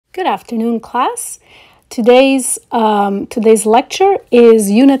Good afternoon, class. Today's lecture is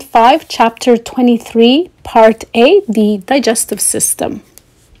Unit 5, Chapter 23, Part A, the digestive system.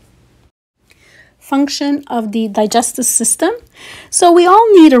 Function of the digestive system. So we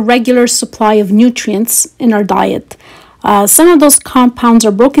all need a regular supply of nutrients in our diet. Some of those compounds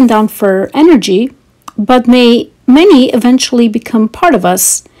are broken down for energy, but many eventually become part of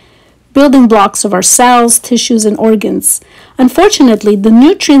us, building blocks of our cells, tissues, and organs. Unfortunately, the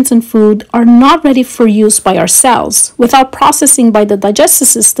nutrients in food are not ready for use by our cells. Without processing by the digestive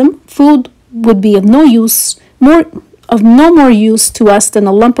system, food would be of no more use to us than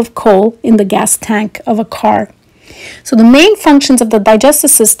a lump of coal in the gas tank of a car. So the main functions of the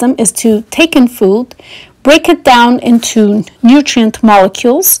digestive system is to take in food, break it down into nutrient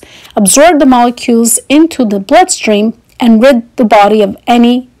molecules, absorb the molecules into the bloodstream, and rid the body of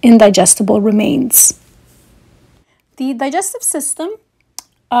any indigestible remains. The digestive system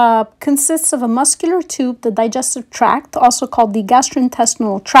consists of a muscular tube, the digestive tract, also called the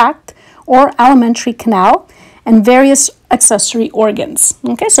gastrointestinal tract or alimentary canal, and various accessory organs.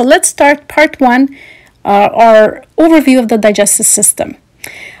 Okay, so let's start part 1, our overview of the digestive system.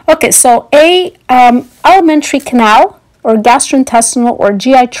 Okay, so alimentary canal or gastrointestinal or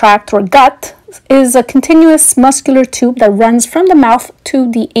GI tract or gut is a continuous muscular tube that runs from the mouth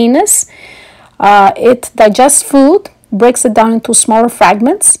to the anus. It digests food, breaks it down into smaller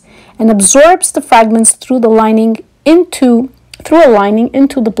fragments, and absorbs the fragments through a lining into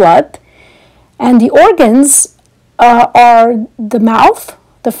the blood. And the organs are the mouth,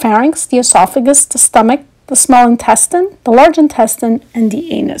 the pharynx, the esophagus, the stomach, the small intestine, the large intestine, and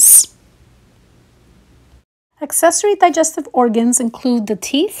the anus. Accessory digestive organs include the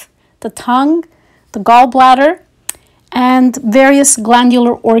teeth, the tongue, the gallbladder, and various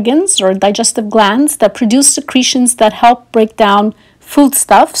glandular organs or digestive glands that produce secretions that help break down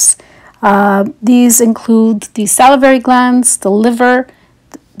foodstuffs. These include the salivary glands, the liver,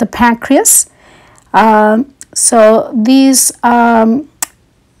 the pancreas. So these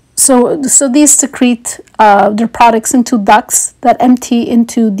secrete their products into ducts that empty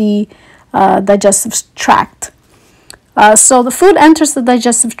into the digestive tract. So the food enters the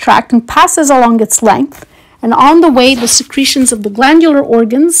digestive tract and passes along its length, and on the way the secretions of the glandular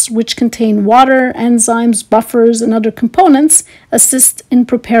organs, which contain water, enzymes, buffers, and other components, assist in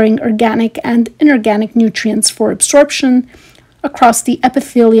preparing organic and inorganic nutrients for absorption across the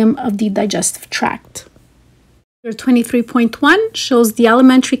epithelium of the digestive tract. Figure 23.1 shows the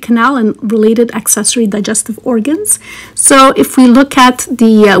alimentary canal and related accessory digestive organs. So if we look at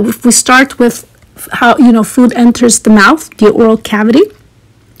if we start with how food enters the mouth, the oral cavity.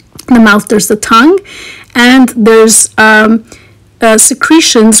 In the mouth, there's the tongue, and there's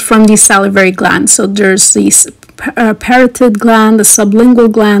secretions from the salivary gland. So there's the parotid gland, the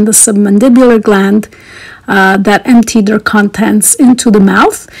sublingual gland, the submandibular gland that empty their contents into the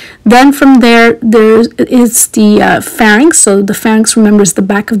mouth. Then from there is the pharynx. So the pharynx, remember, is the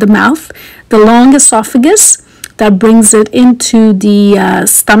back of the mouth. The long esophagus that brings it into the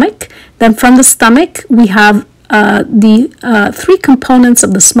stomach. Then from the stomach, we have the three components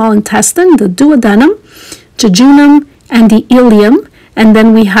of the small intestine, the duodenum, jejunum, and the ileum. And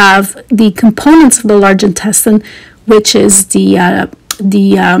then we have the components of the large intestine, which is the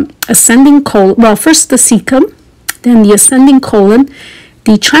ascending colon. Well, first the cecum, then the ascending colon,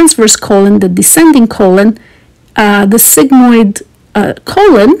 the transverse colon, the descending colon, the sigmoid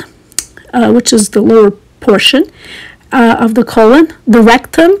colon, which is the lower portion of the colon, the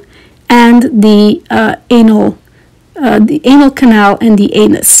rectum, and the anal canal and the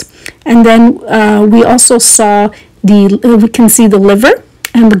anus. And then we also saw we can see the liver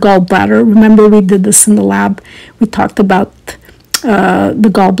and the gallbladder. Remember, we did this in the lab. We talked about the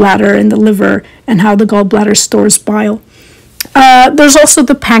gallbladder and the liver and how the gallbladder stores bile. There's also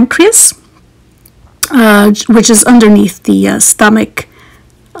the pancreas, which is underneath the stomach.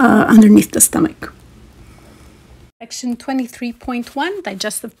 Section 23.1,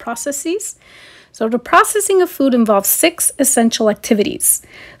 digestive processes. So the processing of food involves 6 essential activities.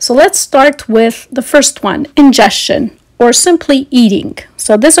 So let's start with the first one, ingestion, or simply eating.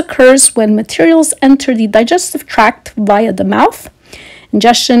 So this occurs when materials enter the digestive tract via the mouth.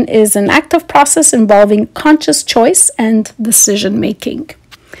 Ingestion is an active process involving conscious choice and decision making.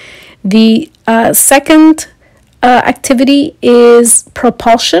 The second activity is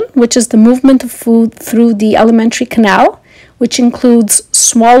propulsion, which is the movement of food through the alimentary canal, which includes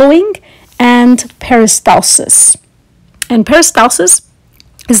swallowing and peristalsis. And peristalsis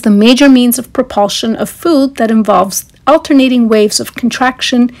is the major means of propulsion of food that involves alternating waves of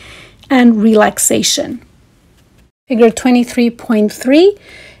contraction and relaxation. Figure 23.3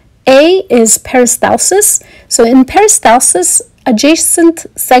 A is peristalsis. So in peristalsis, adjacent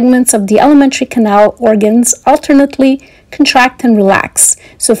segments of the alimentary canal organs alternately contract and relax.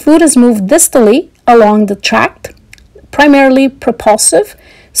 So food is moved distally along the tract, primarily propulsive.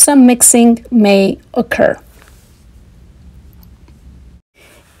 Some mixing may occur.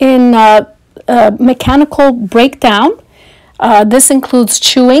 In mechanical breakdown, this includes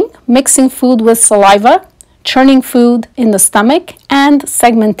chewing, mixing food with saliva, churning food in the stomach, and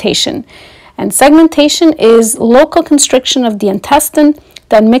segmentation. And segmentation is local constriction of the intestine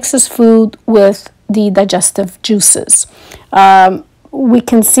that mixes food with the digestive juices. We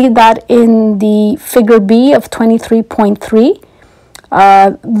can see that in the figure B of 23.3.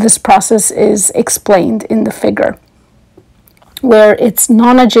 This process is explained in the figure, where it's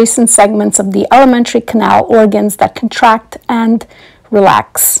non-adjacent segments of the alimentary canal organs that contract and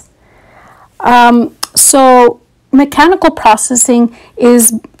relax. So mechanical processing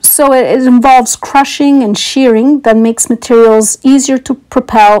it involves crushing and shearing that makes materials easier to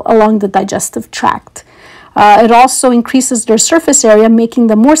propel along the digestive tract. It also increases their surface area, making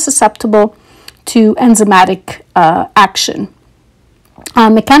them more susceptible to enzymatic action.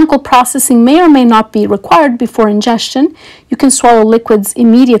 Mechanical processing may or may not be required before ingestion. You can swallow liquids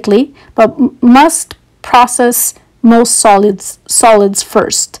immediately, but must process most solids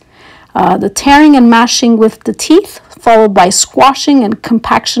first. The tearing and mashing with the teeth, followed by squashing and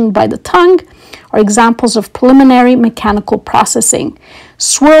compaction by the tongue, are examples of preliminary mechanical processing.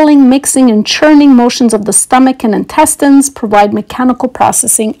 Swirling, mixing, and churning motions of the stomach and intestines provide mechanical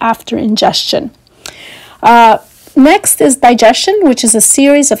processing after ingestion. Next is digestion, which is a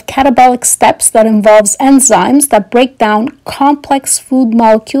series of catabolic steps that involves enzymes that break down complex food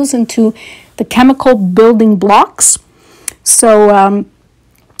molecules into the chemical building blocks. So,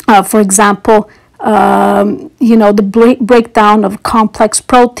 for example, the breakdown of complex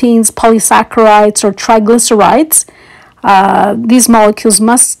proteins, polysaccharides, or triglycerides. These molecules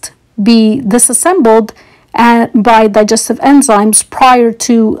must be disassembled by digestive enzymes prior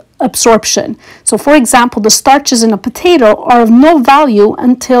to absorption. So, for example, the starches in a potato are of no value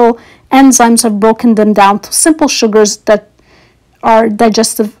until enzymes have broken them down to simple sugars that our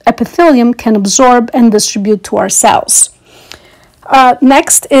digestive epithelium can absorb and distribute to our cells.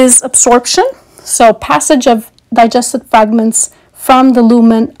 Next is absorption. So, passage of digested fragments from the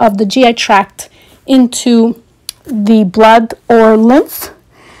lumen of the GI tract into the blood or lymph.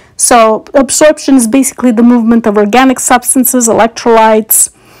 So, absorption is basically the movement of organic substances,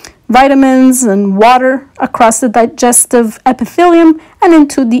 electrolytes, vitamins, and water across the digestive epithelium and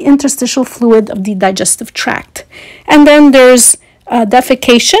into the interstitial fluid of the digestive tract. And then there's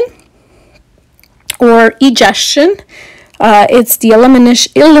defecation or egestion. It's the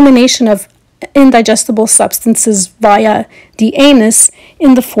elimination of indigestible substances via the anus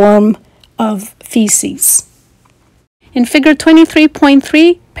in the form of feces. In figure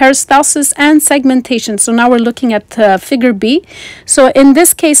 23.3, peristalsis and segmentation. So now we're looking at figure B. So in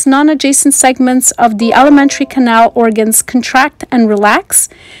this case, non-adjacent segments of the alimentary canal organs contract and relax.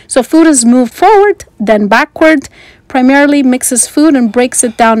 So food is moved forward, then backward, primarily mixes food and breaks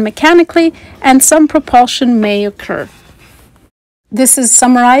it down mechanically, and some propulsion may occur. This is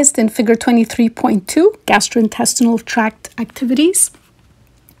summarized in figure 23.2, gastrointestinal tract activities.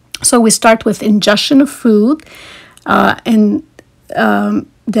 So we start with ingestion of food, and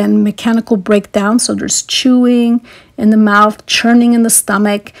then mechanical breakdown. So there's chewing in the mouth, churning in the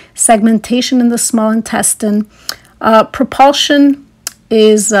stomach, segmentation in the small intestine. Propulsion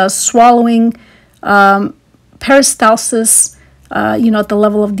is swallowing, peristalsis, at the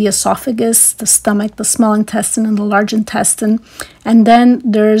level of the esophagus, the stomach, the small intestine, and the large intestine. And then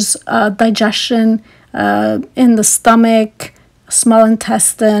there's digestion in the stomach, small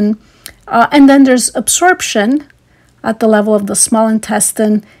intestine. And then there's absorption at the level of the small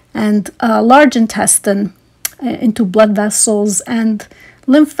intestine and large intestine into blood vessels and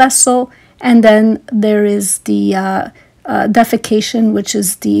lymph vessel. And then there is the defecation, which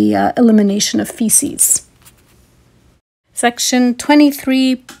is the elimination of feces. Section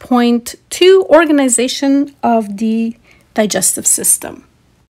 23.2, organization of the digestive system.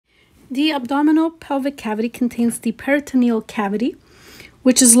 The abdominopelvic cavity contains the peritoneal cavity,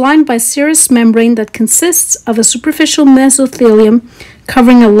 which is lined by a serous membrane that consists of a superficial mesothelium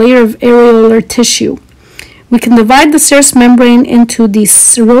covering a layer of areolar tissue. We can divide the serous membrane into the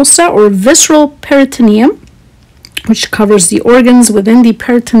serosa or visceral peritoneum, which covers the organs within the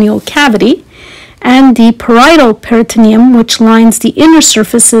peritoneal cavity, and the parietal peritoneum, which lines the inner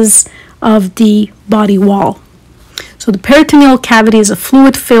surfaces of the body wall. So the peritoneal cavity is a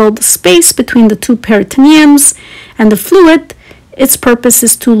fluid-filled space between the two peritoneums, and the fluid Its purpose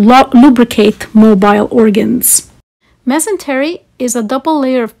is to lubricate mobile organs. Mesentery is a double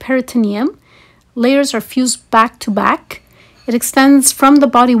layer of peritoneum. Layers are fused back to back. It extends from the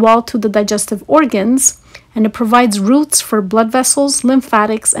body wall to the digestive organs, and it provides routes for blood vessels,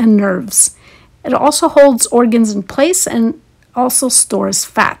 lymphatics, and nerves. It also holds organs in place and also stores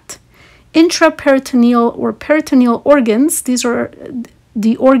fat. Intraperitoneal or peritoneal organs, these are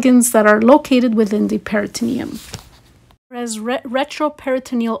the organs that are located within the peritoneum. Whereas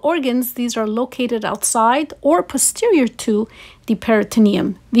retroperitoneal organs, these are located outside or posterior to the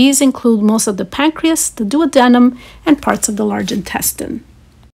peritoneum. These include most of the pancreas, the duodenum, and parts of the large intestine.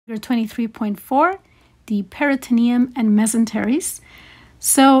 Figure 23.4, the peritoneum and mesenteries.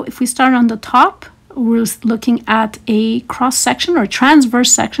 So if we start on the top, we're looking at a cross-section or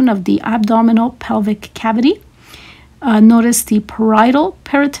transverse section of the abdominal pelvic cavity. Notice the parietal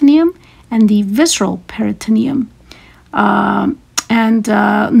peritoneum and the visceral peritoneum.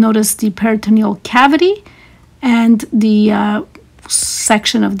 Notice the peritoneal cavity and the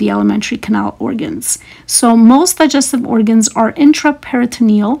section of the alimentary canal organs. So most digestive organs are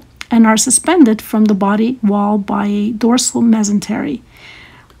intraperitoneal and are suspended from the body wall by a dorsal mesentery.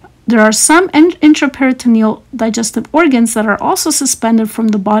 There are some intraperitoneal digestive organs that are also suspended from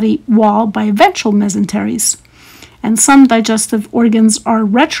the body wall by ventral mesenteries. And some digestive organs are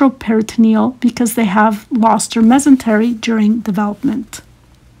retroperitoneal because they have lost their mesentery during development.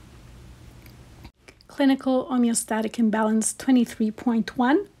 Clinical homeostatic imbalance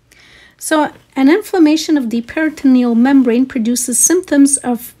 23.1. So, an inflammation of the peritoneal membrane produces symptoms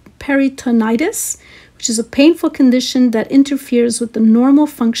of peritonitis, which is a painful condition that interferes with the normal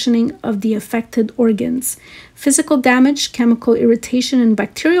functioning of the affected organs. Physical damage, chemical irritation, and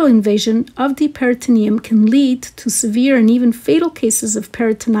bacterial invasion of the peritoneum can lead to severe and even fatal cases of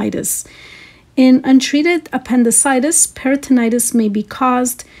peritonitis. In untreated appendicitis, peritonitis may be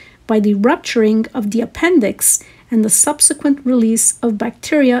caused by the rupturing of the appendix and the subsequent release of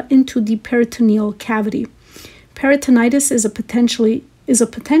bacteria into the peritoneal cavity. Peritonitis is a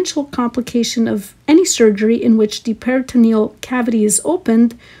potential complication of any surgery in which the peritoneal cavity is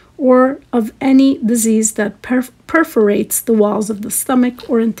opened or of any disease that perforates the walls of the stomach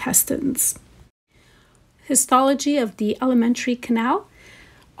or intestines. Histology of the alimentary canal.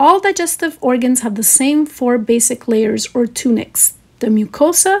 All digestive organs have the same four basic layers or tunics: the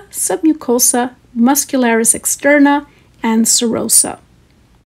mucosa, submucosa, muscularis externa, and serosa.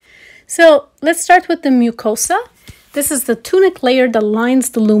 So let's start with the mucosa. This is the tunic layer that lines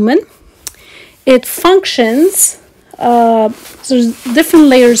the lumen. It functions, so different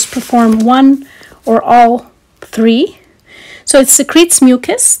layers perform one or all three. So it secretes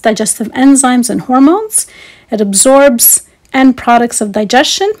mucus, digestive enzymes, and hormones. It absorbs end products of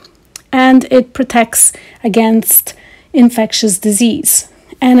digestion, and it protects against infectious disease.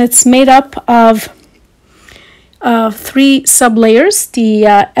 And it's made up of three sublayers: the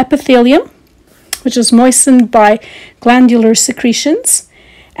epithelium, which is moistened by glandular secretions,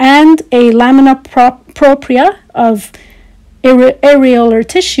 and a lamina propria of areolar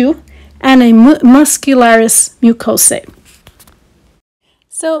tissue, and a muscularis mucosae.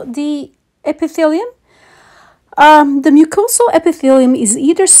 So the epithelium, the mucosal epithelium is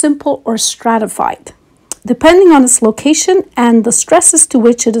either simple or stratified, depending on its location and the stresses to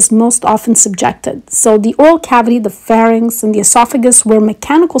which it is most often subjected. So the oral cavity, the pharynx, and the esophagus, where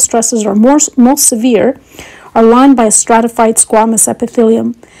mechanical stresses are most severe, are lined by a stratified squamous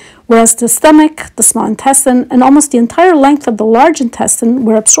epithelium, whereas the stomach, the small intestine, and almost the entire length of the large intestine,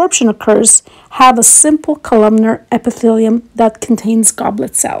 where absorption occurs, have a simple columnar epithelium that contains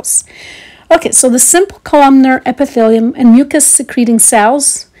goblet cells. Okay, so the simple columnar epithelium and mucus-secreting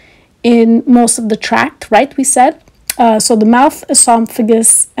cells in most of the tract, right, we said. So the mouth,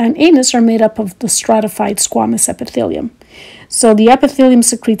 esophagus, and anus are made up of the stratified squamous epithelium. So the epithelium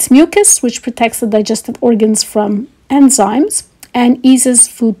secretes mucus, which protects the digestive organs from enzymes and eases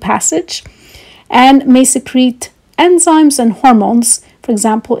food passage, and may secrete enzymes and hormones, for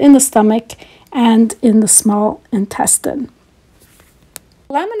example, in the stomach and in the small intestine.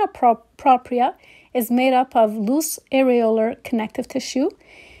 Lamina propria is made up of loose areolar connective tissue.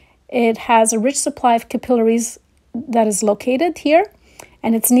 It has a rich supply of capillaries that is located here,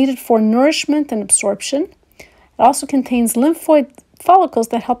 and it's needed for nourishment and absorption. It also contains lymphoid follicles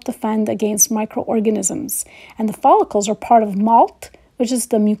that help defend against microorganisms, and the follicles are part of MALT, which is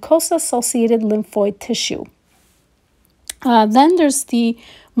the mucosa-associated lymphoid tissue. Then there's the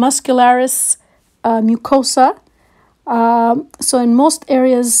muscularis mucosa. So in most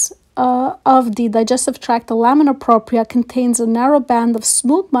areas of the digestive tract, the lamina propria contains a narrow band of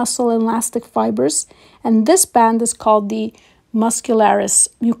smooth muscle and elastic fibers, and this band is called the muscularis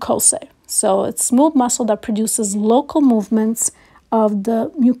mucosae. So it's smooth muscle that produces local movements of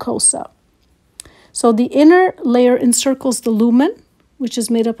the mucosa. So the inner layer encircles the lumen, which is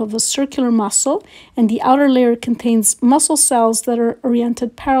made up of a circular muscle, and the outer layer contains muscle cells that are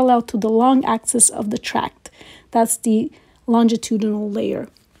oriented parallel to the long axis of the tract. That's the longitudinal layer.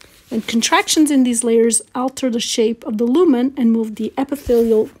 And contractions in these layers alter the shape of the lumen and move the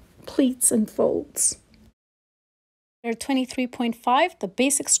epithelial pleats and folds. Layer 23.5, the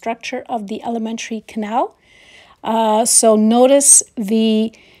basic structure of the alimentary canal. So notice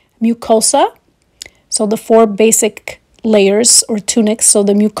the mucosa. So the four basic layers or tunics. So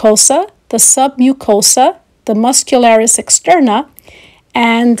the mucosa, the submucosa, the muscularis externa,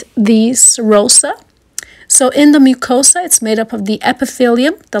 and the serosa. So in the mucosa, it's made up of the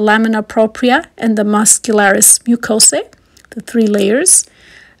epithelium, the lamina propria, and the muscularis mucosae, the three layers.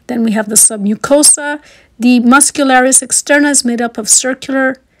 Then we have the submucosa. The muscularis externa is made up of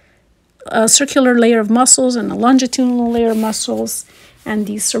circular layer of muscles and a longitudinal layer of muscles. And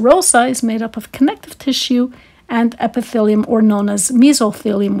the serosa is made up of connective tissue and epithelium, or known as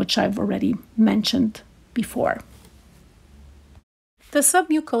mesothelium, which I've already mentioned before. The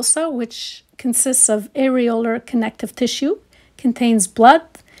submucosa, which consists of areolar connective tissue, contains blood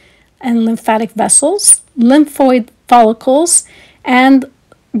and lymphatic vessels, lymphoid follicles, and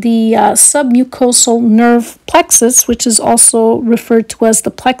the submucosal nerve plexus, which is also referred to as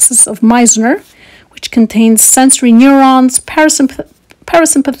the plexus of Meissner, which contains sensory neurons,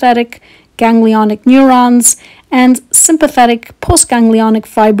 parasympathetic ganglionic neurons, and sympathetic postganglionic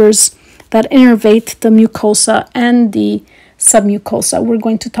fibers that innervate the mucosa and the submucosa. We're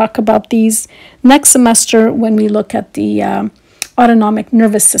going to talk about these next semester when we look at the autonomic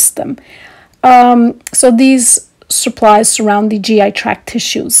nervous system. So these supplies surround the GI tract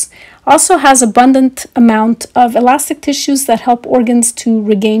tissues. Also has abundant amount of elastic tissues that help organs to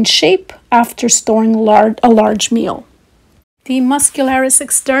regain shape after storing a large meal. The muscularis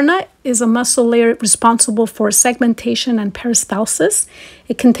externa is a muscle layer responsible for segmentation and peristalsis.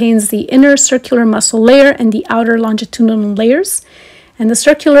 It contains the inner circular muscle layer and the outer longitudinal layers, and the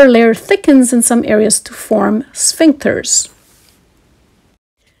circular layer thickens in some areas to form sphincters.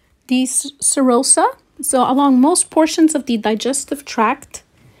 The serosa, so along most portions of the digestive tract,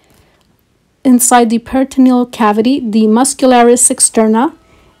 inside the peritoneal cavity, the muscularis externa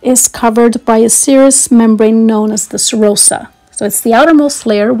is covered by a serous membrane known as the serosa. So it's the outermost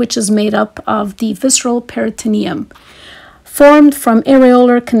layer, which is made up of the visceral peritoneum, formed from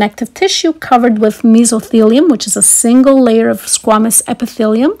areolar connective tissue covered with mesothelium, which is a single layer of squamous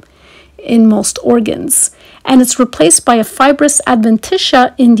epithelium in most organs. And it's replaced by a fibrous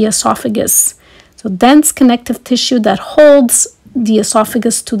adventitia in the esophagus. So dense connective tissue that holds the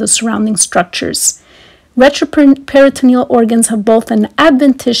esophagus to the surrounding structures. Retroperitoneal organs have both an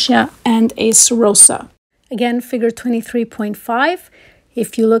adventitia and a serosa. Again, figure 23.5.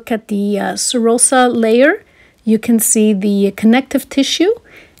 If you look at the serosa layer, you can see the connective tissue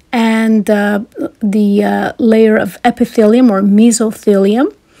and the layer of epithelium or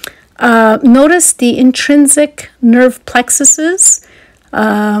mesothelium. Notice the intrinsic nerve plexuses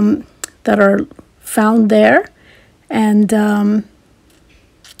that are found there, and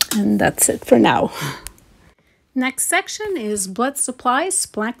that's it for now. Next section is blood supply,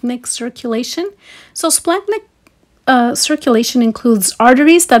 splanchnic circulation. So splanchnic circulation includes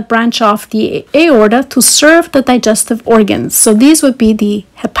arteries that branch off the aorta to serve the digestive organs. So these would be the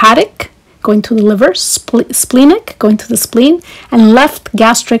hepatic, going to the liver, splenic, going to the spleen, and left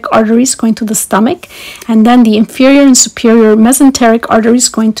gastric arteries going to the stomach, and then the inferior and superior mesenteric arteries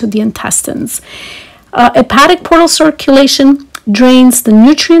going to the intestines. Hepatic portal circulation drains the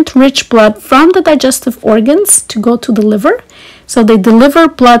nutrient-rich blood from the digestive organs to go to the liver. So they deliver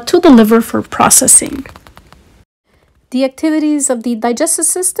blood to the liver for processing. The activities of the digestive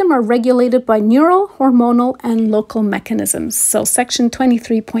system are regulated by neural, hormonal, and local mechanisms. So section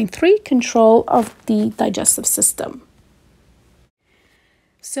 23.3, control of the digestive system.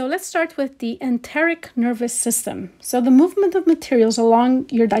 So let's start with the enteric nervous system. So the movement of materials along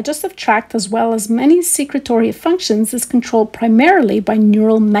your digestive tract, as well as many secretory functions, is controlled primarily by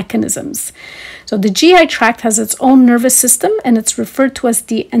neural mechanisms. So the GI tract has its own nervous system, and it's referred to as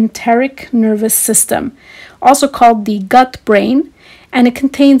the enteric nervous system, also called the gut brain, and it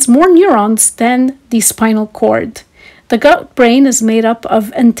contains more neurons than the spinal cord. The gut brain is made up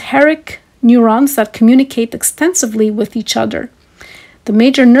of enteric neurons that communicate extensively with each other. The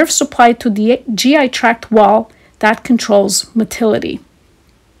major nerve supply to the GI tract wall that controls motility.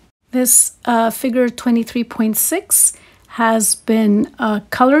 This figure 23.6 has been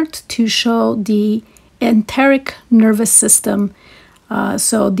colored to show the enteric nervous system.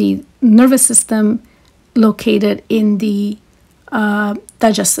 So the nervous system located in the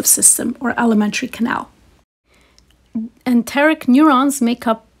digestive system or alimentary canal. Enteric neurons make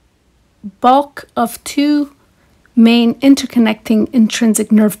up bulk of two main interconnecting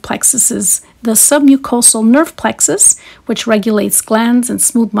intrinsic nerve plexuses: the submucosal nerve plexus, which regulates glands and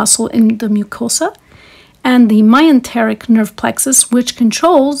smooth muscle in the mucosa, and the myenteric nerve plexus, which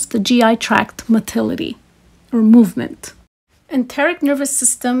controls the GI tract motility or movement. Enteric nervous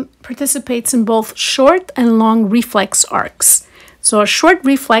system participates in both short and long reflex arcs. So a short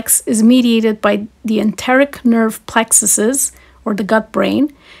reflex is mediated by the enteric nerve plexuses, or the gut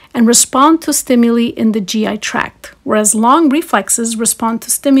brain, and respond to stimuli in the GI tract, whereas long reflexes respond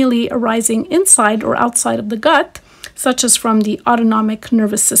to stimuli arising inside or outside of the gut, such as from the autonomic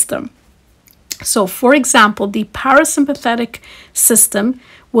nervous system. So, for example, the parasympathetic system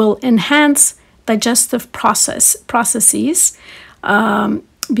will enhance digestive processes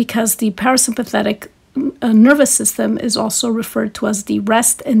because the parasympathetic nervous system is also referred to as the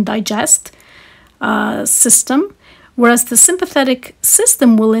rest and digest system, whereas the sympathetic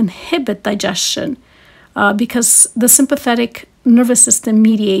system will inhibit digestion because the sympathetic nervous system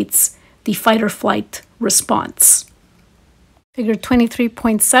mediates the fight or flight response. Figure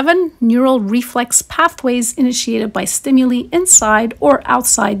 23.7, neural reflex pathways initiated by stimuli inside or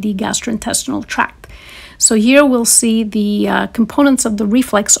outside the gastrointestinal tract. So here we'll see the components of the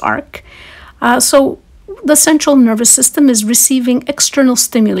reflex arc. So the central nervous system is receiving external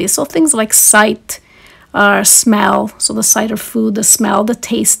stimuli, so things like sight, smell, so the sight of food, the smell, the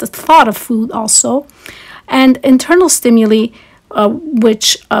taste, the thought of food also, and internal stimuli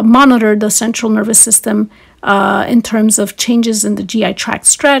which monitor the central nervous system in terms of changes in the GI tract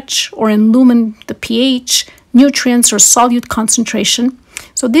stretch or in lumen, the pH, nutrients or solute concentration.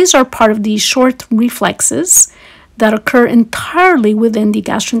 So these are part of the short reflexes that occur entirely within the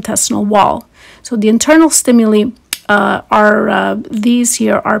gastrointestinal wall. So the internal stimuli these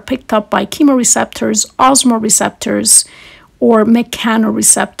here are picked up by chemoreceptors, osmoreceptors, or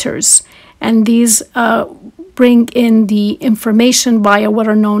mechanoreceptors. And these bring in the information via what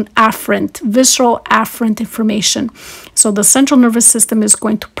are known afferent, visceral afferent information. So the central nervous system is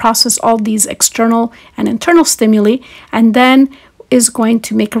going to process all these external and internal stimuli and then is going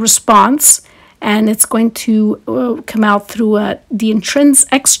to make a response, and it's going to come out through the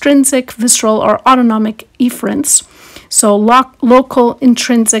extrinsic, visceral, or autonomic efferents. So local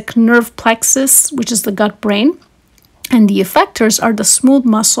intrinsic nerve plexus, which is the gut brain, and the effectors are the smooth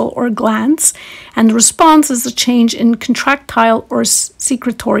muscle or glands, and the response is a change in contractile or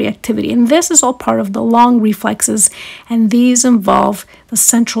secretory activity. And this is all part of the long reflexes, and these involve the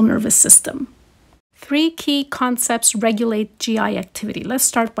central nervous system. 3 key concepts regulate GI activity. Let's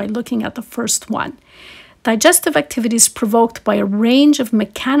start by looking at the first one. Digestive activity is provoked by a range of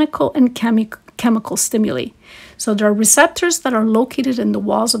mechanical and chemical stimuli. So there are receptors that are located in the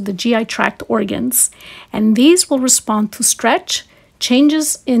walls of the GI tract organs, and these will respond to stretch,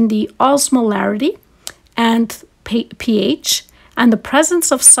 changes in the osmolarity and pH, and the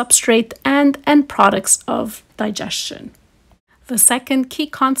presence of substrate and end products of digestion. The second key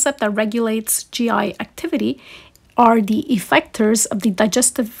concept that regulates GI activity are the effectors of the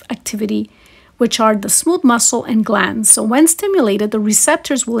digestive activity, which are the smooth muscle and glands. So when stimulated, the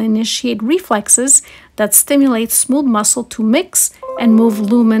receptors will initiate reflexes that stimulate smooth muscle to mix and move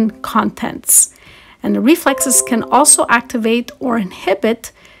lumen contents. And the reflexes can also activate or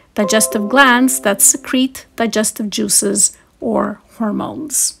inhibit digestive glands that secrete digestive juices or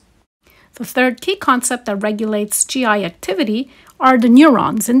hormones. The third key concept that regulates GI activity are the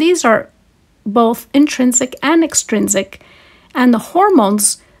neurons, and these are both intrinsic and extrinsic, and the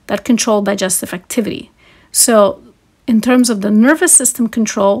hormones that control digestive activity. So in terms of the nervous system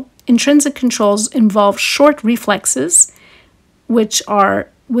control, intrinsic controls involve short reflexes, which are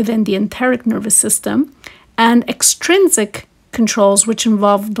within the enteric nervous system, and extrinsic controls, which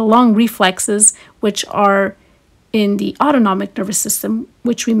involve the long reflexes, which are in the autonomic nervous system,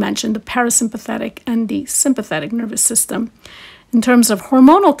 which we mentioned, the parasympathetic and the sympathetic nervous system. In terms of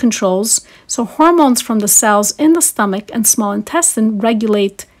hormonal controls, so hormones from the cells in the stomach and small intestine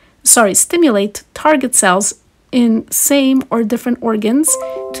stimulate target cells in same or different organs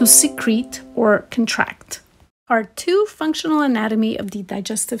to secrete or contract. Part 2, Functional Anatomy of the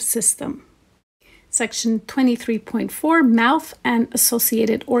Digestive System. Section 23.4, Mouth and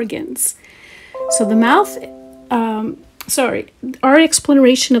Associated Organs. So the mouth, our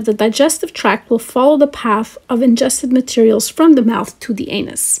exploration of the digestive tract will follow the path of ingested materials from the mouth to the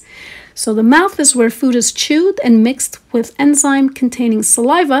anus. So the mouth is where food is chewed and mixed with enzyme containing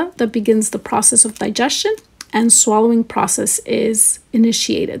saliva that begins the process of digestion, and swallowing process is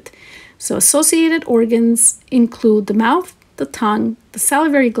initiated. So associated organs include the mouth, the tongue, the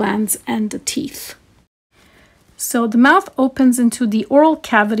salivary glands, and the teeth. So the mouth opens into the oral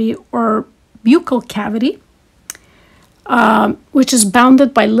cavity or buccal cavity, which is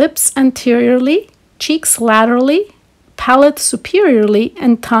bounded by lips anteriorly, cheeks laterally, palate superiorly,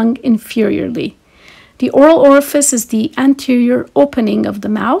 and tongue inferiorly. The oral orifice is the anterior opening of the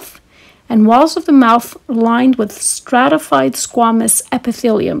mouth, and walls of the mouth are lined with stratified squamous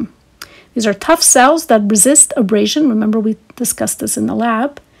epithelium. These are tough cells that resist abrasion. Remember, we discussed this in the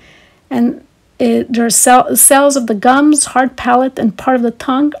lab. And there are cells of the gums, hard palate, and part of the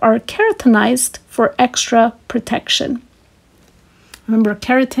tongue are keratinized for extra protection. Remember,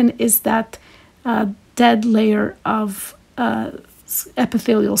 keratin is that dead layer of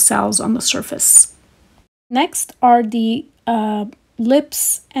epithelial cells on the surface. Next are the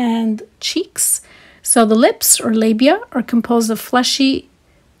lips and cheeks. So the lips or labia are composed of fleshy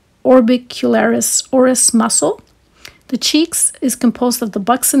orbicularis oris muscle. The cheeks is composed of the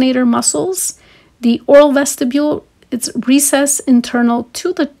buccinator muscles. The oral vestibule, it's recess internal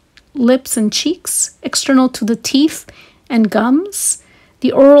to the lips and cheeks, external to the teeth and gums.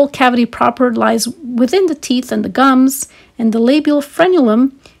 The oral cavity proper lies within the teeth and the gums, and the labial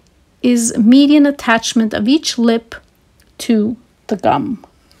frenulum is median attachment of each lip to the gum.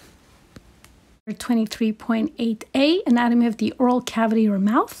 23.8a, anatomy of the oral cavity or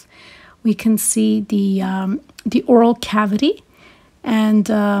mouth. We can see the oral cavity, and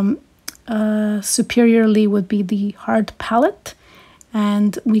superiorly would be the hard palate,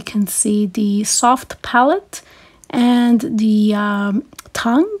 and we can see the soft palate and the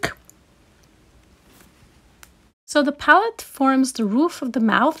tongue. So the palate forms the roof of the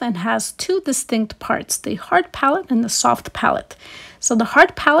mouth and has two distinct parts, the hard palate and the soft palate. So the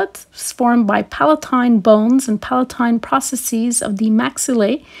hard palate is formed by palatine bones and palatine processes of the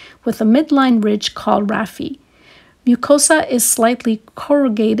maxillae with a midline ridge called raphe. Mucosa is slightly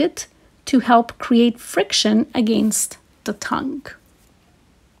corrugated to help create friction against the tongue.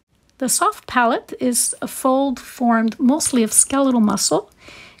 The soft palate is a fold formed mostly of skeletal muscle,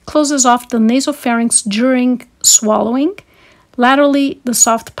 closes off the nasopharynx during swallowing. Laterally, the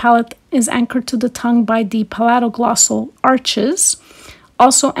soft palate is anchored to the tongue by the palatoglossal arches,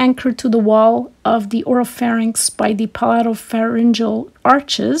 also anchored to the wall of the oropharynx by the palatopharyngeal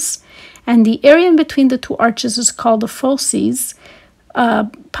arches, and the area in between the two arches is called the fauces.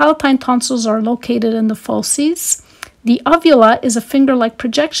 Palatine tonsils are located in the fauces. The uvula is a finger-like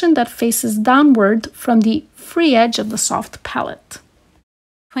projection that faces downward from the free edge of the soft palate.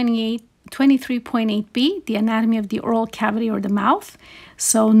 23.8b, the anatomy of the oral cavity or the mouth.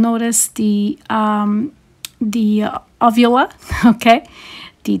 So notice the uvula, okay,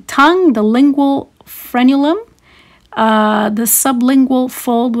 the tongue, the lingual frenulum, the sublingual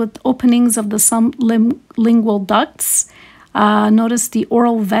fold with openings of the sublingual ducts. Notice the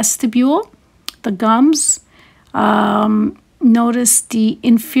oral vestibule, the gums. Notice the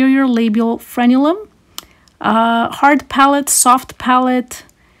inferior labial frenulum, hard palate, soft palate,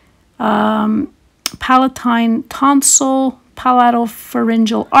 palatine tonsil,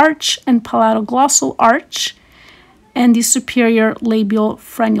 palatopharyngeal arch, and palatoglossal arch, and the superior labial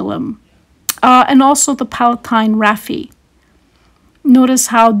frenulum, and also the palatine raphe. Notice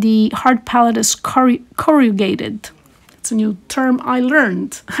how the hard palate is corrugated. It's a new term I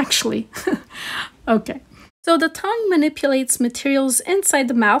learned, actually. Okay. So the tongue manipulates materials inside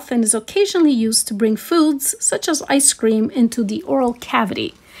the mouth and is occasionally used to bring foods, such as ice cream, into the oral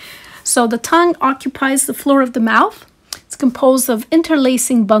cavity. So the tongue occupies the floor of the mouth. It's composed of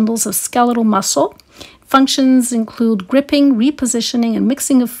interlacing bundles of skeletal muscle. Functions include gripping, repositioning, and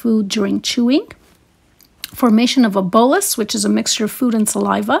mixing of food during chewing. Formation of a bolus, which is a mixture of food and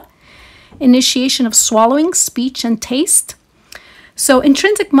saliva. Initiation of swallowing, speech, and taste. So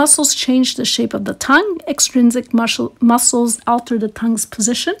intrinsic muscles change the shape of the tongue. Extrinsic muscles alter the tongue's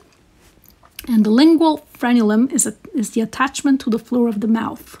position. And the lingual frenulum is the attachment to the floor of the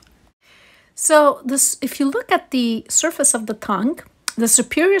mouth. So if you look at the surface of the tongue, the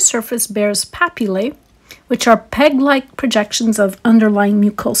superior surface bears papillae, which are peg-like projections of underlying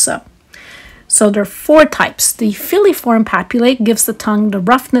mucosa. So there are four types. The filiform papillae gives the tongue the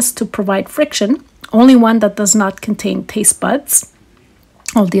roughness to provide friction, only one that does not contain taste buds.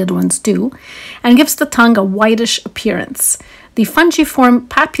 All the other ones do, and gives the tongue a whitish appearance. The fungiform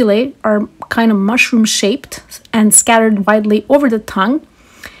papillae are kind of mushroom-shaped and scattered widely over the tongue.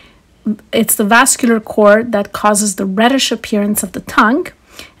 It's the vascular core that causes the reddish appearance of the tongue.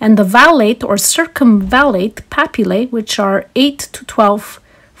 and the valate or circumvallate papillae, which are 8 to 12,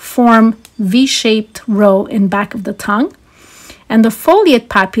 form V-shaped row in back of the tongue, and the foliate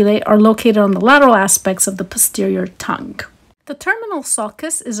papillae are located on the lateral aspects of the posterior tongue. The terminal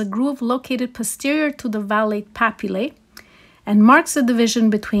sulcus is a groove located posterior to the valate papillae and marks the division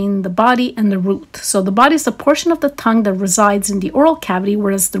between the body and the root. So the body is the portion of the tongue that resides in the oral cavity,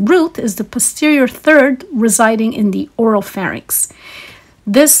 whereas the root is the posterior third residing in the oral pharynx.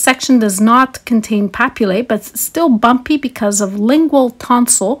 This section does not contain papillae, but it's still bumpy because of lingual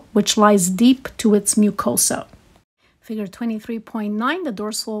tonsil, which lies deep to its mucosa. Figure 23.9, the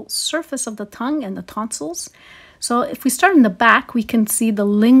dorsal surface of the tongue and the tonsils. So if we start in the back, we can see the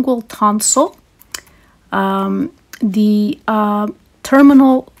lingual tonsil, the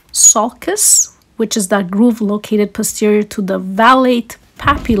terminal sulcus, which is that groove located posterior to the valate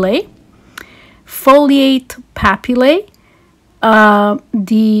papillae, foliate papillae,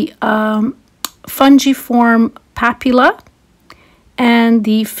 the fungiform papilla, and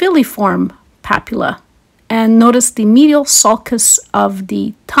the filiform papilla. And notice the medial sulcus of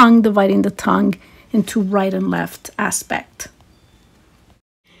the tongue, dividing the tongue into right and left aspect.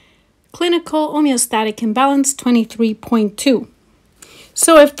 Clinical homeostatic imbalance 23.2.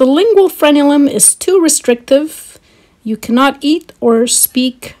 So if the lingual frenulum is too restrictive, you cannot eat or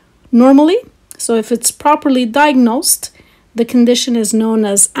speak normally. So if it's properly diagnosed, the condition is known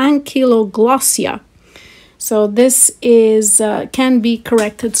as ankyloglossia. So this is can be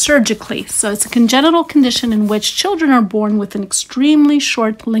corrected surgically. So it's a congenital condition in which children are born with an extremely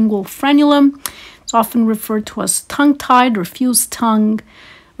short lingual frenulum. It's often referred to as tongue-tied or fused tongue,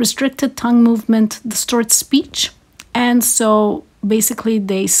 restricted tongue movement, distorts speech, and so basically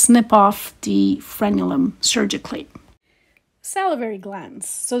they snip off the frenulum surgically. Salivary glands.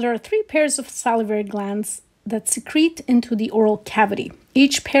 So there are 3 pairs of salivary glands that secrete into the oral cavity.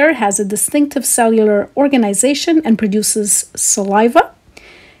 Each pair has a distinctive cellular organization and produces saliva,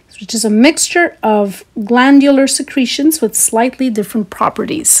 which is a mixture of glandular secretions with slightly different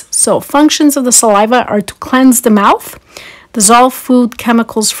properties. So functions of the saliva are to cleanse the mouth, dissolve food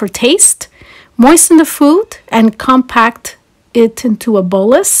chemicals for taste, moisten the food and compact it into a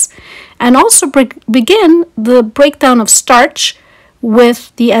bolus, and also begin the breakdown of starch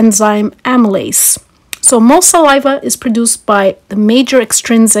with the enzyme amylase. So most saliva is produced by the major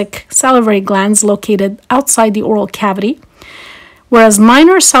extrinsic salivary glands located outside the oral cavity, whereas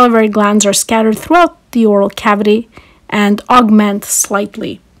minor salivary glands are scattered throughout the oral cavity and augment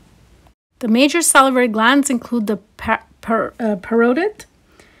slightly. The major salivary glands include the parotid,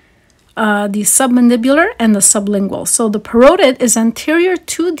 the submandibular, and the sublingual. So the parotid is anterior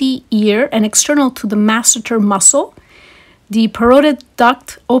to the ear and external to the masseter muscle. The parotid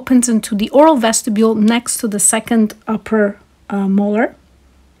duct opens into the oral vestibule next to the second upper molar.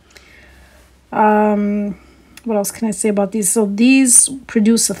 What else can I say about these? So these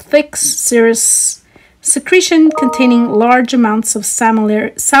produce a thick serous secretion containing large amounts of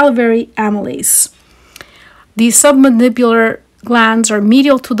salivary amylase. The submandibular glands are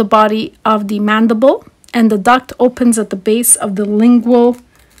medial to the body of the mandible, and the duct opens at the base of the lingual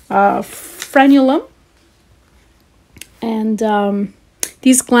frenulum. And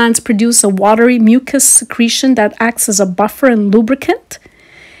these glands produce a watery mucus secretion that acts as a buffer and lubricant,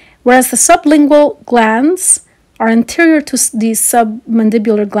 whereas the sublingual glands are anterior to the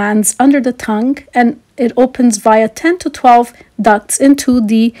submandibular glands under the tongue, and it opens via 10 to 12 ducts into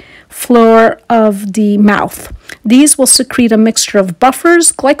the floor of the mouth. These will secrete a mixture of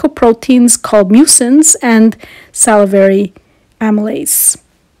buffers, glycoproteins called mucins, and salivary amylase.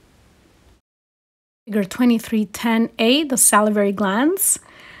 Figure 2310A, the salivary glands.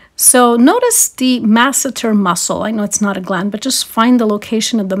 So notice the masseter muscle. I know it's not a gland, but just find the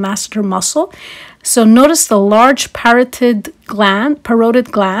location of the masseter muscle. So notice the large parotid gland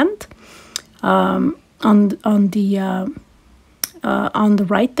on the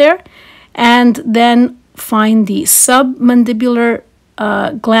right there, and then find the submandibular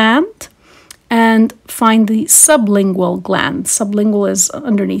gland and find the sublingual gland. Sublingual is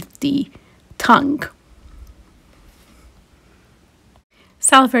underneath the tongue.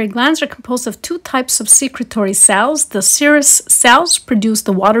 Salivary glands are composed of 2 types of secretory cells. The serous cells produce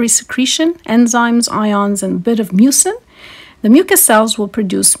the watery secretion, enzymes, ions, and a bit of mucin. The mucus cells will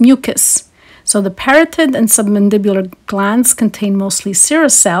produce mucus. So the parotid and submandibular glands contain mostly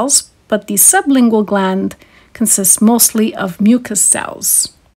serous cells, but the sublingual gland consists mostly of mucus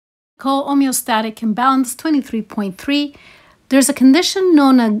cells. Homeostatic imbalance 23.3. There's a condition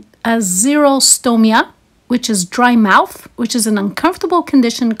known as xerostomia, which is dry mouth, which is an uncomfortable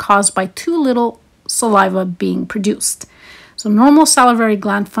condition caused by too little saliva being produced. So normal salivary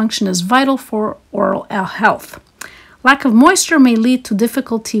gland function is vital for oral health. Lack of moisture may lead to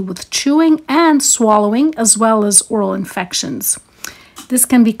difficulty with chewing and swallowing, as well as oral infections. This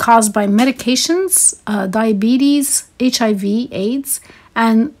can be caused by medications, diabetes, HIV, AIDS,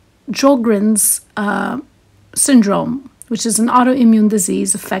 and Sjogren's syndrome, which is an autoimmune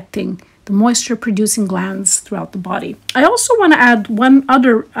disease affecting the moisture-producing glands throughout the body. I also want to add one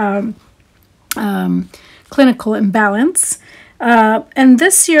other clinical imbalance, and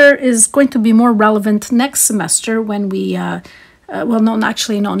this year is going to be more relevant next semester when we, next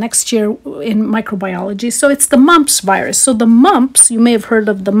year in microbiology. So it's the mumps virus. So the mumps, you may have heard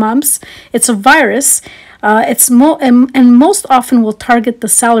of the mumps. It's a virus. And most often will target the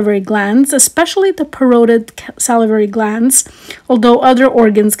salivary glands, especially the parotid salivary glands, although other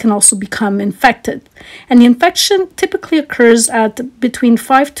organs can also become infected. And the infection typically occurs at between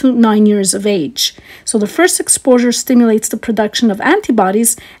 5 to 9 years of age. So the first exposure stimulates the production of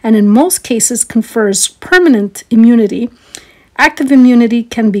antibodies and in most cases confers permanent immunity. Active immunity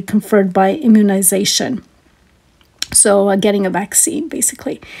can be conferred by immunization. So getting a vaccine,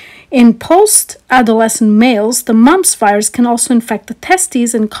 basically. In post-adolescent males, the mumps virus can also infect the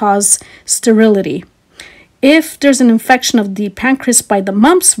testes and cause sterility. If there's an infection of the pancreas by the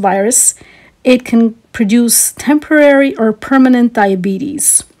mumps virus, it can produce temporary or permanent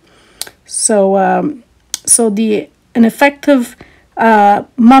diabetes. So an effective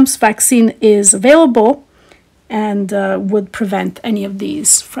mumps vaccine is available and would prevent any of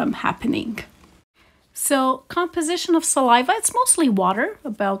these from happening. So composition of saliva, it's mostly water,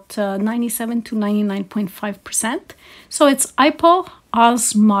 about 97 to 99.5%. So it's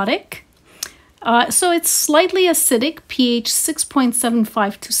hypoosmotic. So it's slightly acidic, pH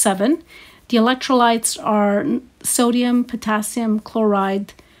 6.75 to 7. The electrolytes are sodium, potassium,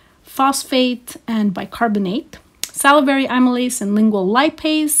 chloride, phosphate, and bicarbonate. Salivary amylase and lingual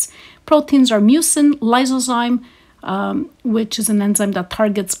lipase. Proteins are mucin, lysozyme, which is an enzyme that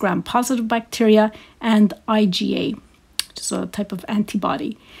targets gram-positive bacteria, and IgA, which is a type of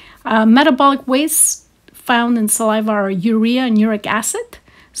antibody. Metabolic wastes found in saliva are urea and uric acid.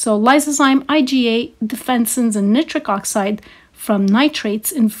 So lysozyme, IgA, defensins, and nitric oxide from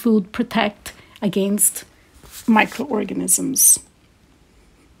nitrates in food protect against microorganisms.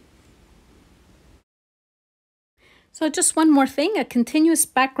 So just one more thing, a continuous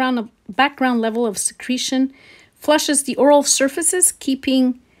background level of secretion flushes the oral surfaces,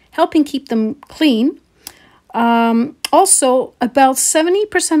 helping keep them clean. Also, about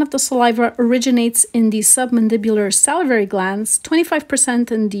 70% of the saliva originates in the submandibular salivary glands,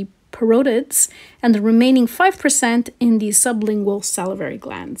 25% in the parotids, and the remaining 5% in the sublingual salivary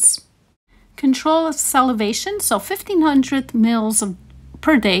glands. Control of salivation, so 1,500 mils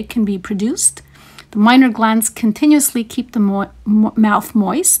per day can be produced. The minor glands continuously keep the mouth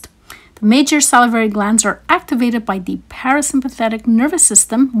moist. The major salivary glands are activated by the parasympathetic nervous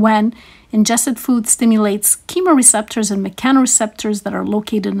system when ingested food stimulates chemoreceptors and mechanoreceptors that are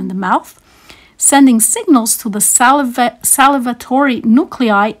located in the mouth, sending signals to the salivatory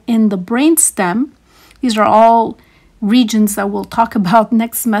nuclei in the brainstem. These are all regions that we'll talk about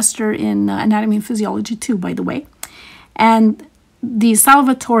next semester in anatomy and physiology too, by the way. And the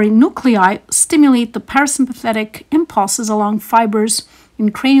salivatory nuclei stimulate the parasympathetic impulses along fibers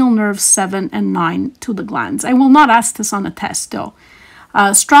in cranial nerves 7 and 9 to the glands. I will not ask this on a test, though.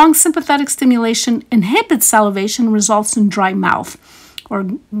 Strong sympathetic stimulation inhibits salivation, results in dry mouth or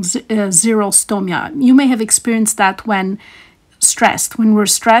xerostomia. You may have experienced that when stressed. When we're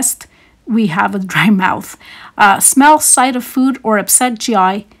stressed, we have a dry mouth. Smell, sight of food, or upset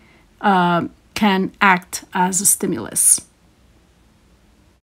GI can act as a stimulus.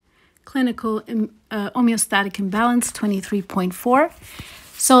 Clinical homeostatic imbalance 23.4.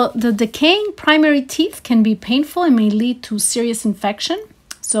 So the decaying primary teeth can be painful and may lead to serious infection.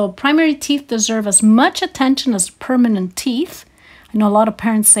 So primary teeth deserve as much attention as permanent teeth. I know a lot of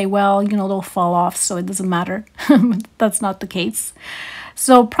parents say, well, they'll fall off, so it doesn't matter. That's not the case.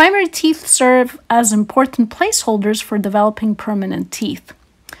 So primary teeth serve as important placeholders for developing permanent teeth.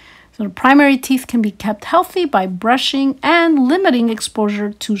 So the primary teeth can be kept healthy by brushing and limiting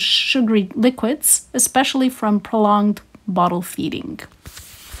exposure to sugary liquids, especially from prolonged bottle feeding.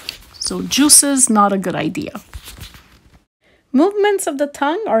 So juices, not a good idea. Movements of the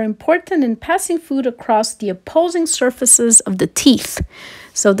tongue are important in passing food across the opposing surfaces of the teeth.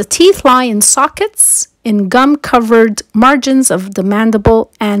 So the teeth lie in sockets in gum-covered margins of the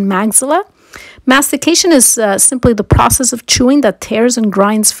mandible and maxilla. Mastication is simply the process of chewing that tears and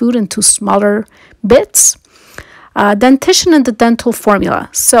grinds food into smaller bits. Dentition and the dental formula.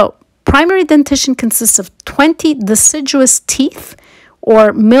 So Primary dentition consists of 20 deciduous teeth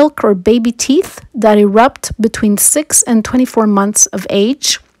or milk or baby teeth that erupt between 6 and 24 months of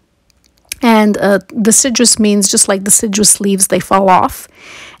age. And deciduous means just like deciduous leaves, they fall off.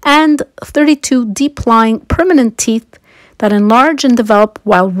 And 32 deep-lying permanent teeth that enlarge and develop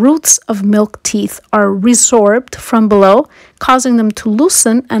while roots of milk teeth are resorbed from below, causing them to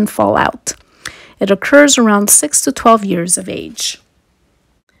loosen and fall out. It occurs around 6 to 12 years of age.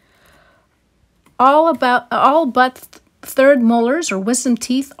 All but third molars or wisdom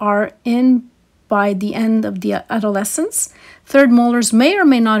teeth are in by the end of the adolescence. Third molars may or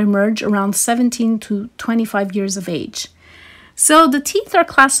may not emerge around 17 to 25 years of age. So the teeth are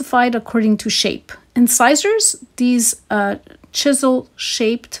classified according to shape. Incisors, these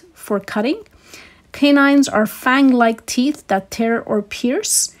chisel-shaped for cutting. Canines are fang-like teeth that tear or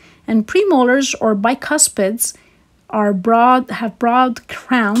pierce. And premolars or bicuspids have broad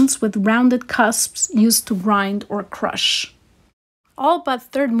crowns with rounded cusps used to grind or crush. All but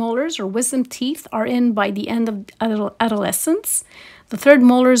third molars or wisdom teeth are in by the end of adolescence. The third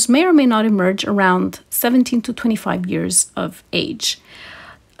molars may or may not emerge around 17 to 25 years of age.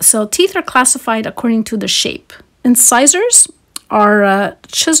 So teeth are classified according to the shape. Incisors are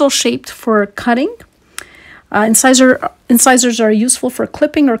chisel-shaped for cutting. Incisors are useful for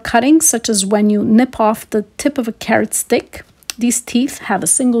clipping or cutting, such as when you nip off the tip of a carrot stick. These teeth have a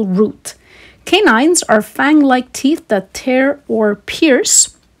single root. Canines are fang-like teeth that tear or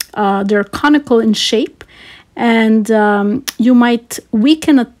pierce. They're conical in shape, and you might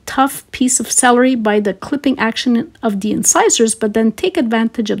weaken a tough piece of celery by the clipping action of the incisors, but then take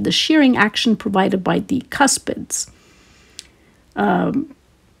advantage of the shearing action provided by the cuspids. And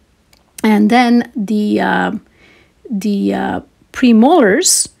then the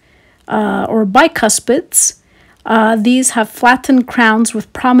premolars or bicuspids, these have flattened crowns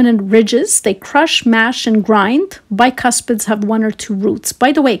with prominent ridges. They crush, mash, and grind. Bicuspids have one or two roots.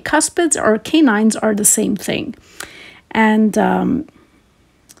 By the way, cuspids or canines are the same thing. And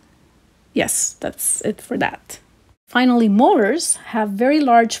yes, that's it for that. Finally, molars have very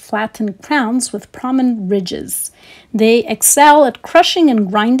large flattened crowns with prominent ridges. They excel at crushing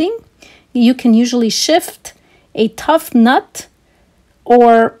and grinding. You can usually shift a tough nut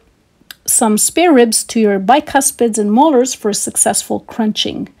or some spare ribs to your bicuspids and molars for successful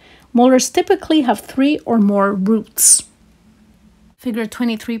crunching. Molars typically have 3 or more roots. Figure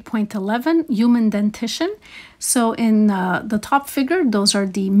 23.11, human dentition. So in the top figure, those are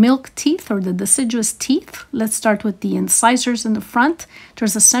the milk teeth or the deciduous teeth. Let's start with the incisors in the front.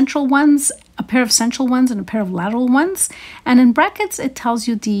 There's a pair of central ones and a pair of lateral ones. And in brackets, it tells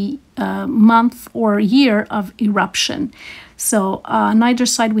you the month or year of eruption. So on either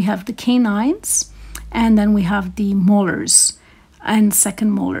side, we have the canines, and then we have the molars and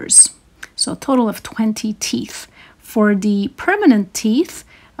second molars. So a total of 20 teeth. For the permanent teeth,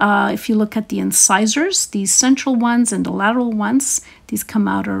 if you look at the incisors, these central ones and the lateral ones, these come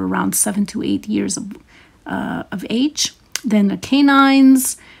out at around 7 to 8 years of age. Then the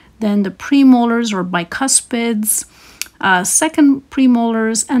canines, then the premolars or bicuspids, second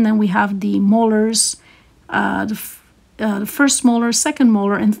premolars, and then we have the molars, the first molar, second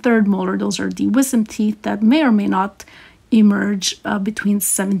molar, and third molar. Those are the wisdom teeth that may or may not emerge between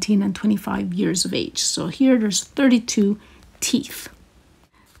 17 and 25 years of age. So here there's 32 teeth.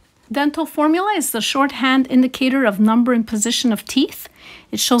 Dental formula is the shorthand indicator of number and position of teeth.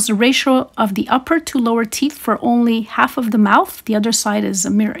 It shows the ratio of the upper to lower teeth for only half of the mouth. The other side is a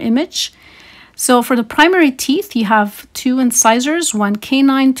mirror image. So for the primary teeth, you have 2 incisors, 1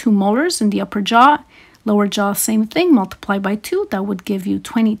 canine, 2 molars in the upper jaw. Lower jaw, same thing, multiply by 2. That would give you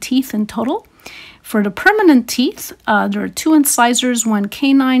 20 teeth in total. For the permanent teeth, there are 2 incisors, 1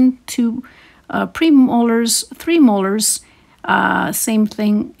 canine, 2 premolars, 3 molars, same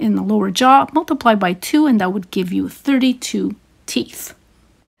thing in the lower jaw, multiply by 2, and that would give you 32 teeth.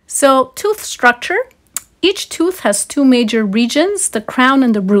 So tooth structure, each tooth has 2 major regions, the crown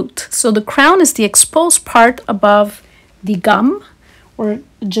and the root. So the crown is the exposed part above the gum or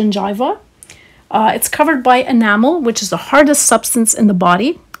gingiva. It's covered by enamel, which is the hardest substance in the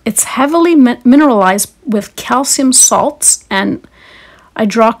body. It's heavily mineralized with calcium salts and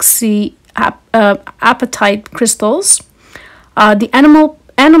hydroxyapatite crystals. The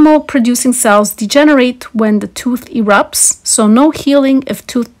animal producing cells degenerate when the tooth erupts, so no healing if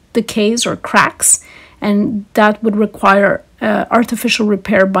tooth decays or cracks, and that would require artificial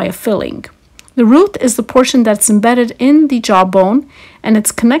repair by a filling. The root is the portion that's embedded in the jawbone, and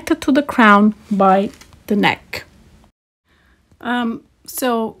it's connected to the crown by the neck.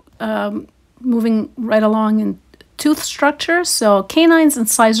 Moving right along tooth structure. So canines,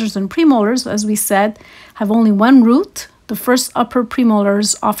 incisors, and premolars, as we said, have only one root. The first upper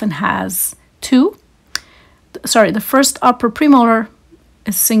premolars often has two. Sorry, the first upper premolar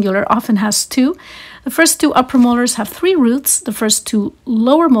is singular, often has two. The first two upper molars have three roots. The first two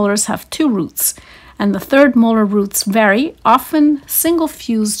lower molars have two roots. And the third molar roots vary, often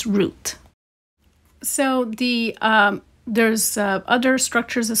single-fused root. So there's other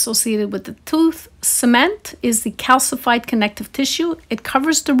structures associated with the tooth. Cement is the calcified connective tissue. It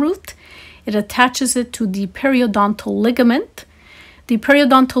covers the root. It attaches it to the periodontal ligament. The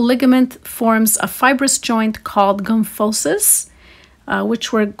periodontal ligament forms a fibrous joint called gymphosis,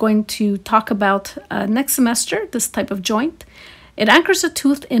 which we're going to talk about next semester, this type of joint. It anchors a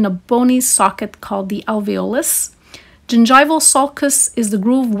tooth in a bony socket called the alveolus. Gingival sulcus is the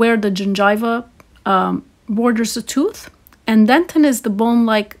groove where the gingiva borders the tooth, and dentin is the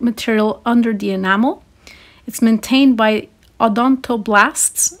bone-like material under the enamel. It's maintained by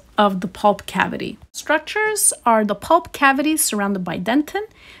odontoblasts of the pulp cavity. Structures are the pulp cavity surrounded by dentin.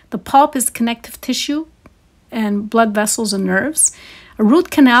 The pulp is connective tissue and blood vessels and nerves. A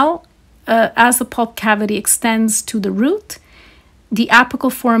root canal, as the pulp cavity extends to the root. The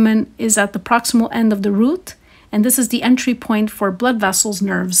apical foramen is at the proximal end of the root, and this is the entry point for blood vessels,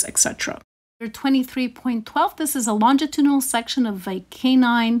 nerves, etc. 23.12, this is a longitudinal section of a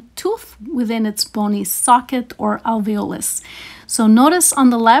canine tooth within its bony socket or alveolus. So notice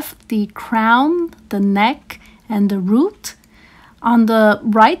on the left the crown, the neck, and the root. On the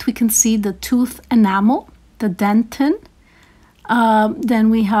right, we can see the tooth enamel, the dentin.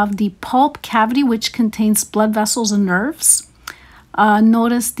 Then we have the pulp cavity, which contains blood vessels and nerves.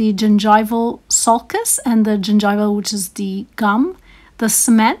 Notice the gingival sulcus and the gingiva, which is the gum. The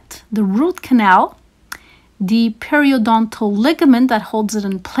cement, the root canal, the periodontal ligament that holds it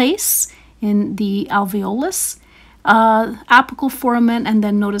in place in the alveolus, apical foramen, and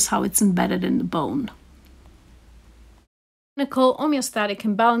then notice how it's embedded in the bone. Clinical homeostatic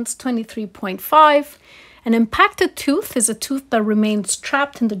imbalance 23.5. An impacted tooth is a tooth that remains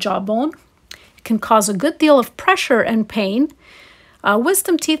trapped in the jawbone. It can cause a good deal of pressure and pain.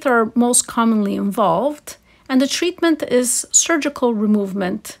 Wisdom teeth are most commonly involved. And the treatment is surgical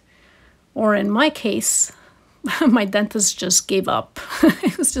removement, or in my case, my dentist just gave up.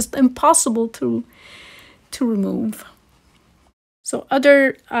 It was just impossible to remove. So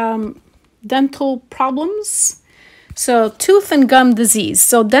other dental problems. So tooth and gum disease.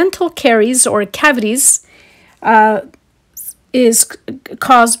 So dental caries or cavities is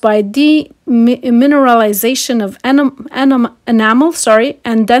caused by demineralization of enamel,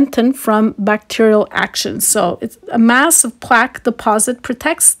 and dentin from bacterial action. So it's a mass of plaque deposit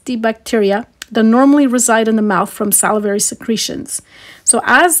protects the bacteria that normally reside in the mouth from salivary secretions. So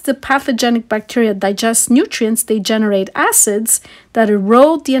as the pathogenic bacteria digest nutrients, they generate acids that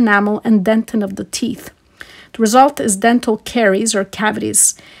erode the enamel and dentin of the teeth. The result is dental caries or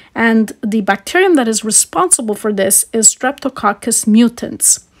cavities. And the bacterium that is responsible for this is Streptococcus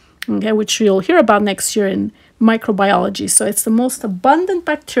mutans, okay, which you'll hear about next year in microbiology. So it's the most abundant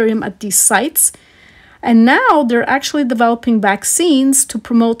bacterium at these sites. And now they're actually developing vaccines to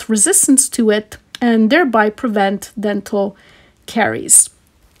promote resistance to it and thereby prevent dental caries.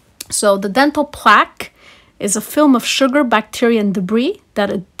 So the dental plaque is a film of sugar, bacteria, and debris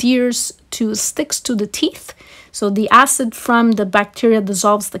that sticks to the teeth. So the acid from the bacteria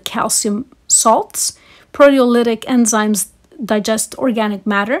dissolves the calcium salts. Proteolytic enzymes digest organic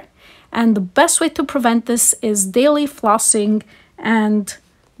matter. And the best way to prevent this is daily flossing and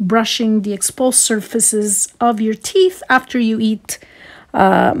brushing the exposed surfaces of your teeth after you eat,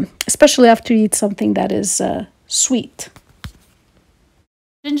 especially after you eat something that is sweet.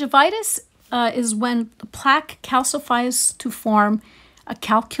 Gingivitis is when the plaque calcifies to form a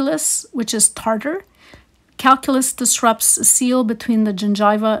calculus, which is tartar. Calculus disrupts the seal between the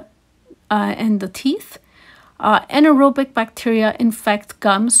gingiva and the teeth. Anaerobic bacteria infect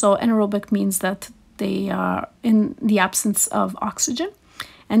gums. So anaerobic means that they are in the absence of oxygen.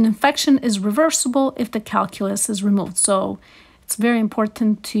 And infection is reversible if the calculus is removed. So it's very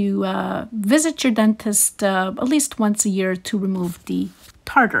important to visit your dentist at least once a year to remove the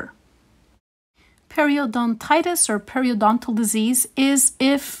tartar. Periodontitis or periodontal disease is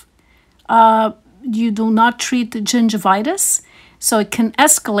if you do not treat the gingivitis, so it can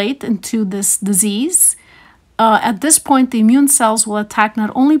escalate into this disease. At this point, the immune cells will attack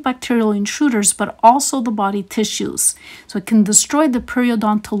not only bacterial intruders, but also the body tissues. So it can destroy the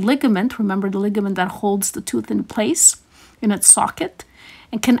periodontal ligament, remember the ligament that holds the tooth in place in its socket,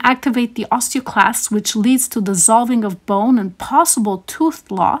 and can activate the osteoclasts, which leads to dissolving of bone and possible tooth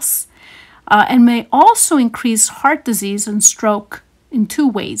loss. and may also increase heart disease and stroke in two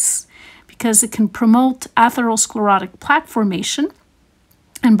ways, because it can promote atherosclerotic plaque formation,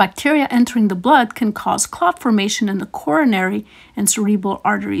 and bacteria entering the blood can cause clot formation in the coronary and cerebral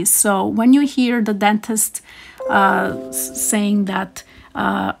arteries. So when you hear the dentist saying that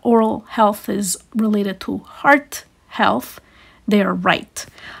oral health is related to heart health, they are right.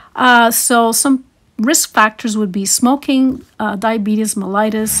 So some risk factors would be smoking, diabetes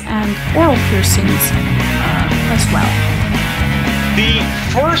mellitus, and oral piercings as well. The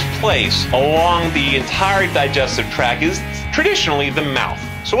first place along the entire digestive tract is traditionally the mouth.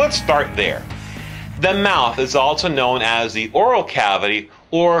 So let's start there. The mouth is also known as the oral cavity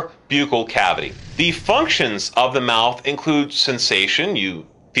or buccal cavity. The functions of the mouth include sensation, you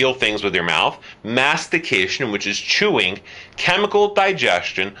feel things with your mouth, mastication, which is chewing, chemical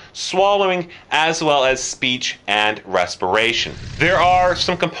digestion, swallowing, as well as speech and respiration. There are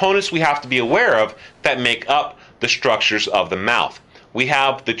some components we have to be aware of that make up the structures of the mouth. We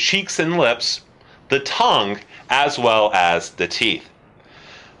have the cheeks and lips, the tongue, as well as the teeth.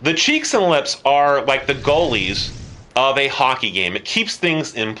 The cheeks and lips are like the goalies of a hockey game. It keeps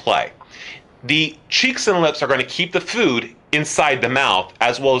things in play. The cheeks and lips are going to keep the food inside the mouth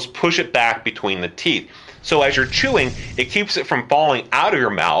as well as push it back between the teeth. So as you're chewing, it keeps it from falling out of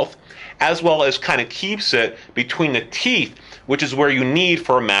your mouth as well as kind of keeps it between the teeth, which is where you need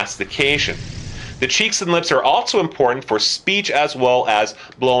for mastication. The cheeks and lips are also important for speech as well as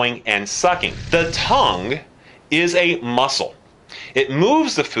blowing and sucking. The tongue is a muscle. It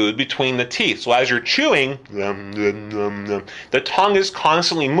moves the food between the teeth. So as you're chewing, the tongue is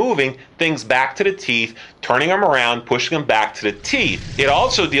constantly moving things back to the teeth, turning them around, pushing them back to the teeth. It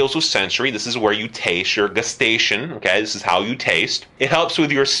also deals with sensory. This is where you taste, your gustation. Okay, this is how you taste. It helps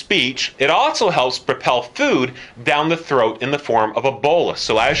with your speech. It also helps propel food down the throat in the form of a bolus.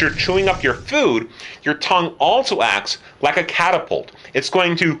 So as you're chewing up your food, your tongue also acts like a catapult. It's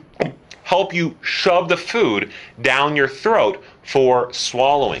going to help you shove the food down your throat for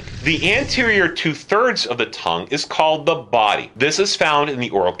swallowing. The anterior 2/3 of the tongue is called the body. This is found in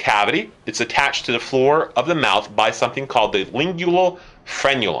the oral cavity. It's attached to the floor of the mouth by something called the lingual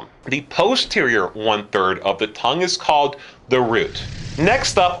frenulum. The posterior 1/3 of the tongue is called the root.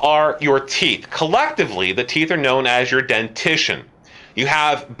 Next up are your teeth. Collectively, the teeth are known as your dentition. You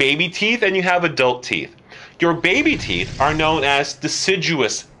have baby teeth and you have adult teeth. Your baby teeth are known as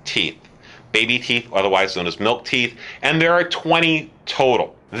deciduous teeth. Baby teeth, otherwise known as milk teeth, and there are 20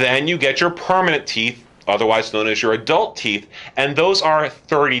 total. Then you get your permanent teeth, otherwise known as your adult teeth, and those are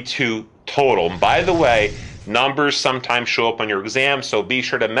 32 total. And by the way, numbers sometimes show up on your exam, so be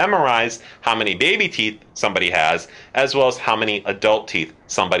sure to memorize how many baby teeth somebody has, as well as how many adult teeth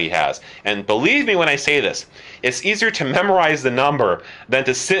somebody has. And believe me when I say this, it's easier to memorize the number than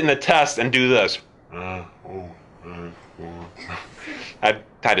to sit in the test and do this. I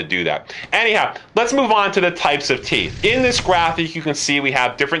had to do that. Anyhow, let's move on to the types of teeth. In this graphic, you can see we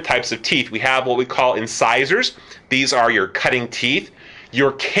have different types of teeth. We have what we call incisors. These are your cutting teeth.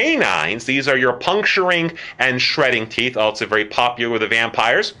 Your canines, these are your puncturing and shredding teeth, also very popular with the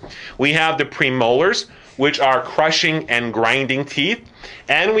vampires. We have the premolars, which are crushing and grinding teeth.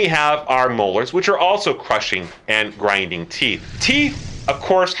 And we have our molars, which are also crushing and grinding teeth. Teeth, of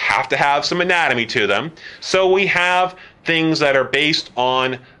course, have to have some anatomy to them. So we have things that are based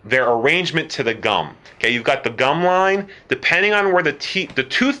on their arrangement to the gum. Okay, you've got the gum line. Depending on where the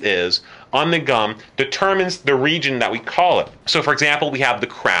tooth is on the gum determines the region that we call it. So for example, we have the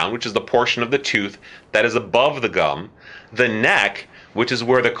crown, which is the portion of the tooth that is above the gum, the neck, which is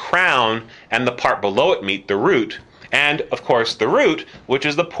where the crown and the part below it meet, the root, and of course the root, which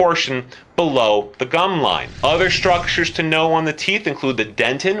is the portion below the gum line. Other structures to know on the teeth include the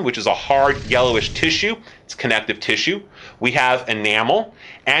dentin, which is a hard yellowish tissue. It's connective tissue. We have enamel,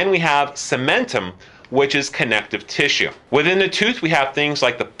 and we have cementum, which is connective tissue. Within the tooth, we have things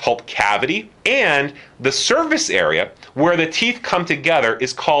like the pulp cavity, and the surface area where the teeth come together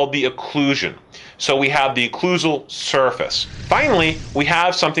is called the occlusion. So we have the occlusal surface. Finally, we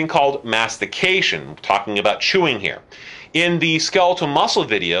have something called mastication, talking about chewing here. In the skeletal muscle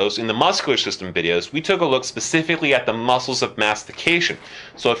videos, in the muscular system videos, we took a look specifically at the muscles of mastication.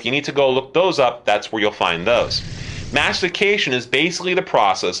 So if you need to go look those up, that's where you'll find those. Mastication is basically the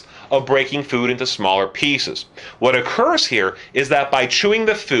process of breaking food into smaller pieces. What occurs here is that by chewing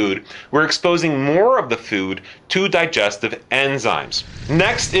the food, we're exposing more of the food to digestive enzymes.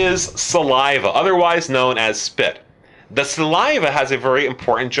 Next is saliva, otherwise known as spit. The saliva has a very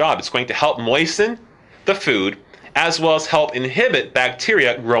important job. It's going to help moisten the food as well as help inhibit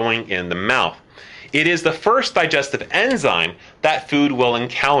bacteria growing in the mouth. It is the first digestive enzyme that food will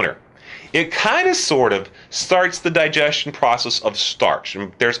encounter. It kind of sort of starts the digestion process of starch.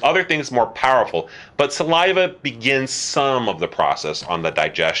 And there's other things more powerful, but saliva begins some of the process on the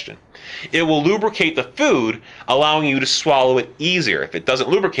digestion. It will lubricate the food, allowing you to swallow it easier. If it doesn't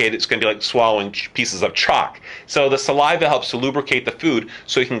lubricate, it's going to be like swallowing pieces of chalk. So the saliva helps to lubricate the food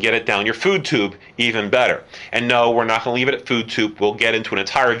so you can get it down your food tube even better. And no, we're not going to leave it at food tube. We'll get into an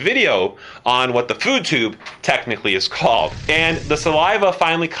entire video on what the food tube technically is called. And the saliva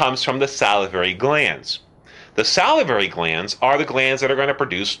finally comes from the salivary glands. The salivary glands are the glands that are going to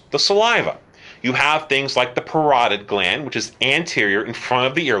produce the saliva. You have things like the parotid gland, which is anterior in front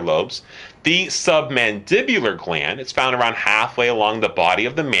of the earlobes, the submandibular gland, it's found around halfway along the body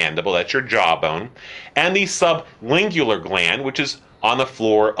of the mandible, that's your jawbone, and the sublingular gland, which is on the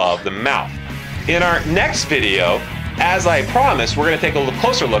floor of the mouth. In our next video, as I promised, we're going to take a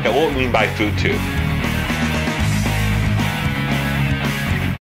closer look at what we mean by food tube.